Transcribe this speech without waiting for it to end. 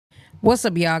What's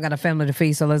up, y'all? Got a family to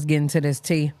feed, so let's get into this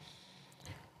tea.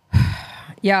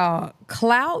 Y'all,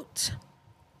 clout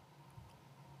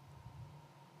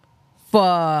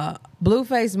for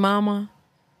Blueface MAMA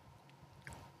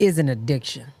is an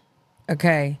addiction,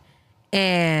 okay?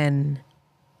 And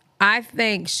I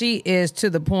think she is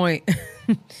to the point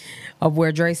of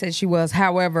where Dre said she was.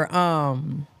 However, I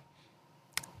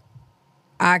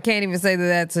can't even say that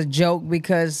that's a joke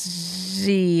because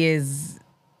she's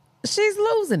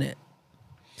losing it.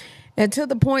 And to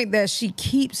the point that she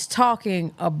keeps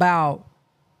talking about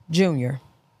Junior.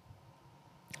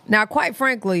 Now, quite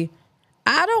frankly,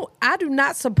 I do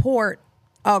not support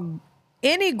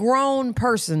any grown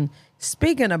person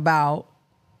speaking about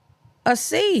a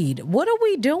seed. What are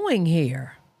we doing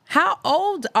here? How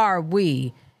old are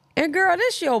we? And girl,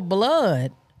 this your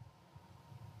blood.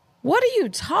 What are you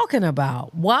talking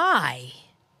about? Why?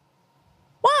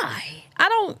 Why?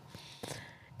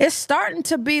 It's starting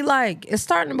to be like, it's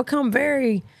starting to become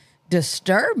very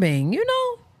disturbing, you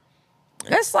know?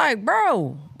 It's like,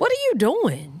 bro, what are you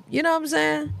doing? You know what I'm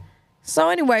saying? So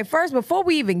anyway, first, before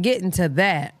we even get into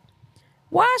that,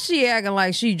 why is she acting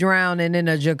like she drowning in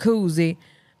a jacuzzi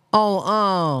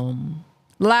on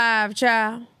live,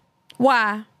 child?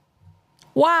 Why?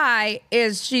 Why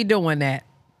is she doing that?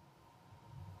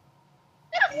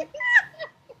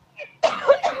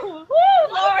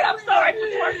 Lord, I'm sorry for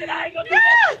twerking. I ain't gonna do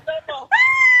that no more.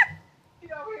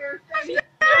 Get over here.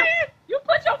 You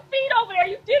put your feet over there.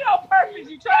 You did it on purpose.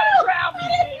 You tried to drown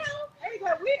me. It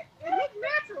looks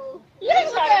natural. She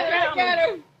tried to drown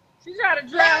me. She tried to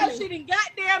drown me. She done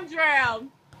goddamn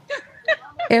drowned.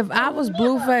 If I was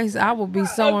Blueface, I would be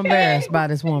so embarrassed by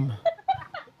this woman.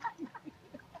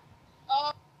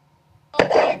 Oh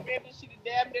my goodness, she done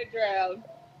damn near drowned.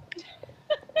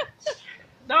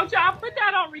 Don't y'all put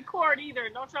that on record either.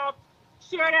 Don't y'all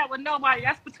share that with nobody.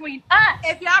 That's between us.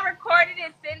 If y'all recorded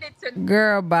it, send it to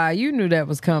Girl, bye. You knew that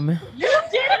was coming. You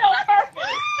did it on purpose.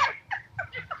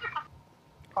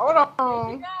 Hold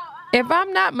on. If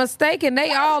I'm not mistaken,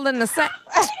 they all in the same.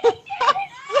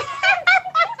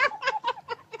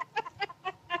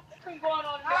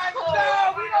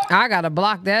 I gotta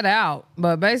block that out.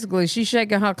 But basically, she's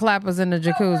shaking her clappers in the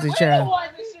jacuzzi, child.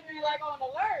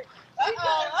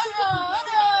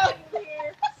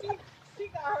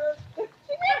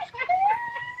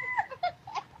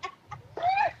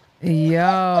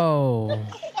 Yo.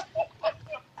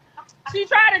 She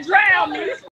tried to drown me.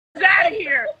 This is out of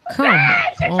here. Come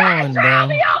on, drown bro.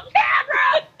 me on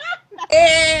camera.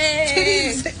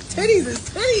 Hey. Titties is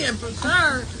tittying for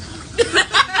sure.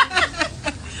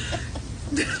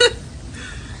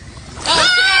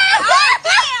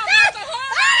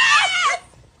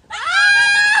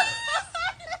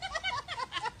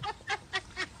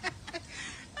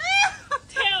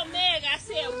 Tell Meg I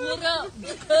said what up,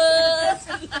 because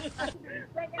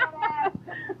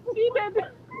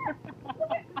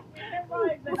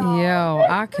Yo,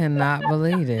 I cannot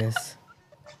believe this.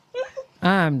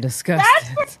 I'm disgusted.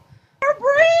 That's for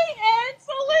Bree and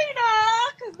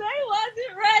Selena, because they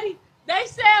wasn't ready. They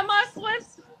said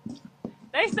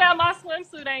my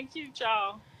swimsuit ain't cute,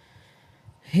 y'all.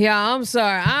 Yeah, I'm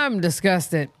sorry. I'm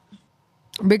disgusted.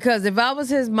 Because if I was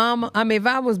his mama, if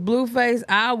I was Blueface,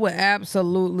 I would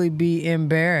absolutely be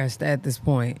embarrassed at this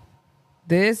point.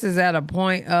 This is at a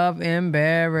point of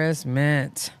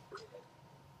embarrassment.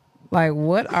 Like,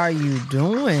 what are you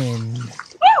doing?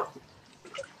 Woo!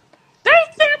 They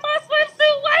said my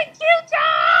swimsuit ain't cute,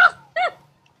 y'all.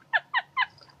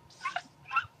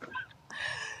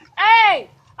 Hey,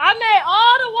 I made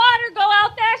all the water go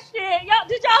out that shit. Yo,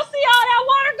 did y'all see all that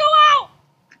water go out?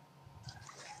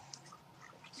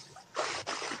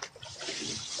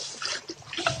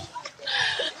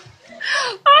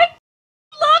 I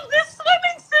love this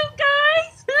swimming suit,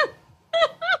 guys.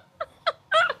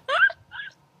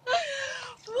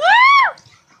 Woo!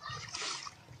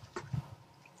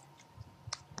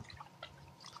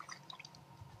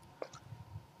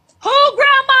 Who,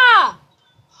 Grandma?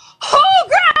 Who,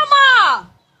 Grandma?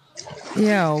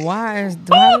 Yeah, why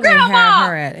do they have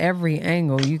her at every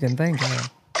angle you can think of?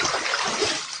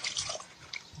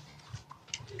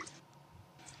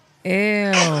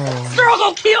 Ew. Girl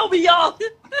gonna kill me, y'all.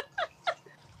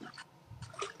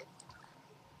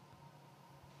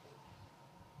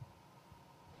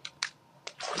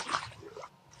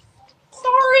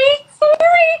 Sorry.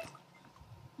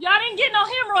 Y'all didn't get no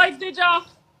hemorrhoids, did y'all?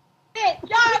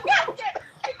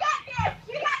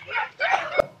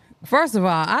 First of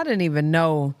all, I didn't even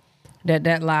know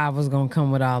that live was going to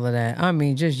come with all of that. I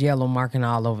mean, just yellow marking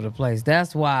all over the place.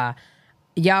 That's why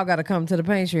y'all got to come to the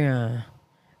Patreon.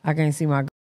 I can't see my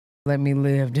let me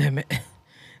live, damn it.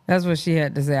 That's what she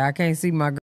had to say. I can't see my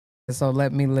girl, so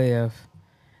let me live.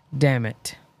 Damn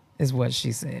it, is what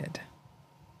she said.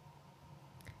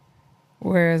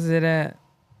 Where is it at?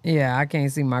 Yeah, I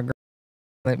can't see my girl.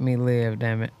 Let me live,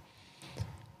 damn it.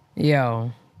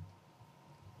 Yo,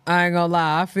 I ain't gonna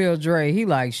lie. I feel Dre. He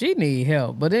like, she need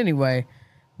help. But anyway,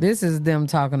 this is them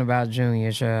talking about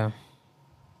Junior, child.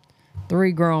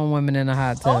 3 grown women in a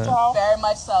hot tub. Very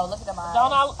much so. Look at them eyes.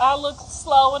 Don't I look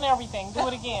slow and everything? Do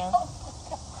it again.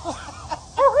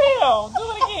 For real. Do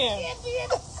it again.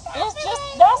 It's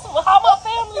just, that's how my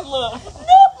family look.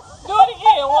 Do it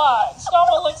again. Watch.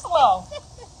 Don't look slow.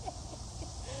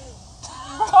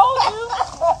 Told you.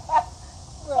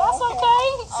 That's okay.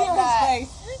 Serious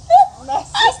face.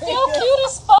 We still cute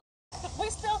as fuck. We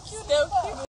still cute as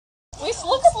fuck. We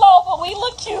look slow, but we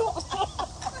look cute.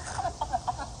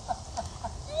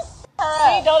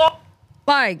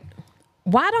 Like,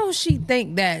 why don't she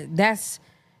think that that's...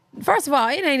 First of all,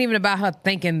 it ain't even about her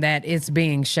thinking that it's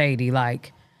being shady.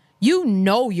 Like, you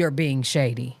know you're being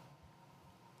shady.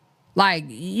 Like,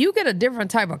 you get a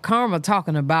different type of karma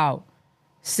talking about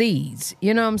seeds.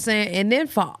 You know what I'm saying? And then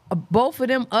for both of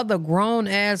them other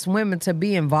grown-ass women to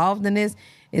be involved in this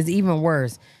is even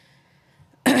worse.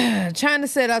 China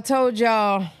said, I told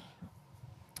y'all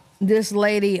this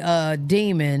lady,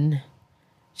 Demon,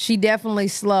 she definitely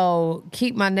slow.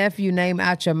 Keep my nephew name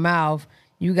out your mouth.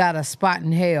 You got a spot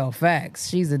in hell. Facts.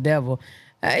 She's a devil.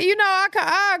 You know,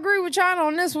 I agree with China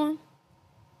on this one.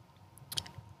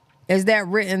 Is that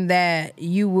written that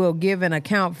you will give an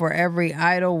account for every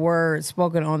idle word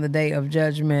spoken on the day of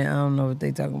judgment? I don't know what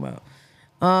they talking about.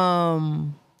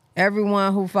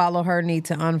 Everyone who follow her need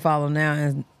to unfollow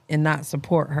now and not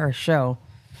support her show.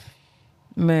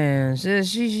 Man,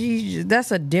 she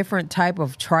that's a different type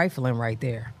of trifling right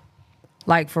there.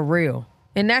 Like, for real.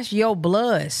 And that's your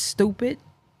blood, stupid.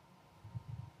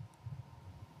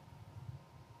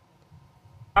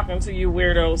 Talking to you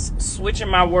weirdos, switching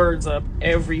my words up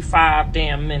every 5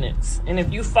 damn minutes. And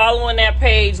if you following that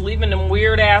page, leaving them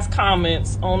weird ass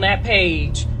comments on that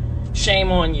page, shame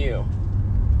on you.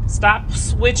 Stop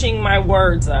switching my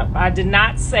words up. I did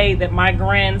not say that my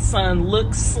grandson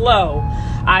looks slow.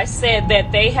 I said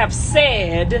that they have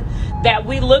said that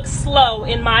we look slow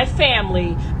in my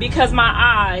family because my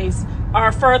eyes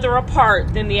are further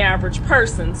apart than the average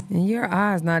person's. And your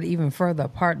eyes not even further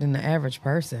apart than the average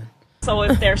person. So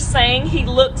if they're saying he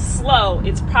looks slow,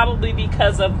 it's probably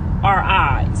because of our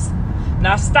eyes.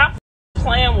 Now stop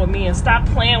playing with me and stop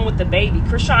playing with the baby.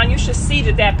 Krishan, you should see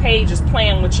that that page is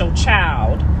playing with your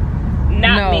child,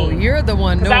 not me. No, you're the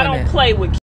one doing it. Because I don't play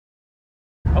with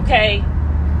kids, okay?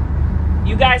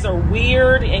 You guys are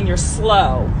weird and you're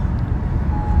slow.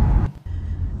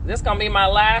 This is going to be my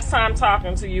last time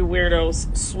talking to you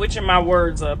weirdos, switching my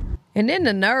words up. And then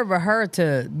the nerve of her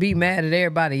to be mad at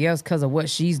everybody else because of what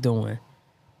she's doing.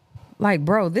 Like,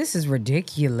 bro, this is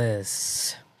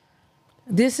ridiculous.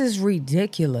 This is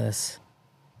ridiculous.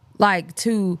 Like,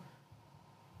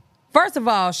 first of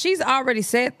all, she's already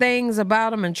said things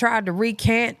about him and tried to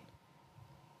recant.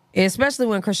 Especially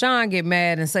when Krishan get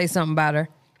mad and say something about her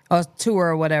or to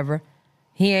her or whatever.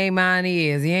 He ain't mine, he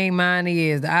is. He ain't mine, he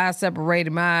is. The eyes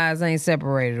separated, my eyes ain't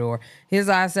separated. Or his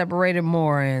eyes separated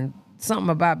more, and something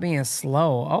about being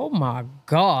slow. Oh my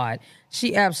God.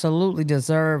 She absolutely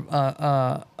deserved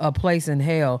a place in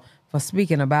hell for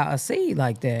speaking about a seed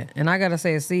like that. And I got to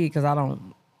say a seed because I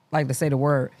don't like to say the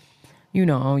word, you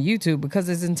know, on YouTube because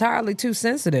it's entirely too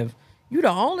sensitive. You the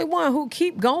only one who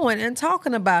keep going and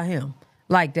talking about him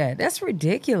like that. That's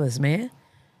ridiculous, man.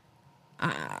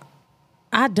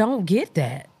 I don't get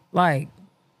that. Like,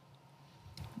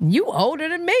 you older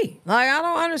than me. Like, I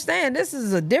don't understand. This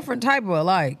is a different type of,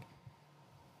 like,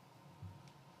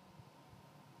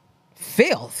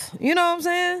 filth. You know what I'm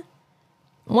saying?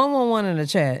 111 in the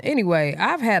chat. Anyway,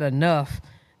 I've had enough.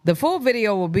 The full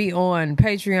video will be on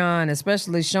Patreon,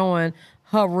 especially showing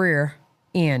her rear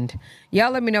end.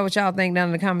 Y'all let me know what y'all think down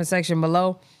in the comment section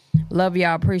below. Love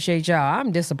y'all. Appreciate y'all.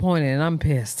 I'm disappointed and I'm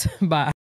pissed. Bye.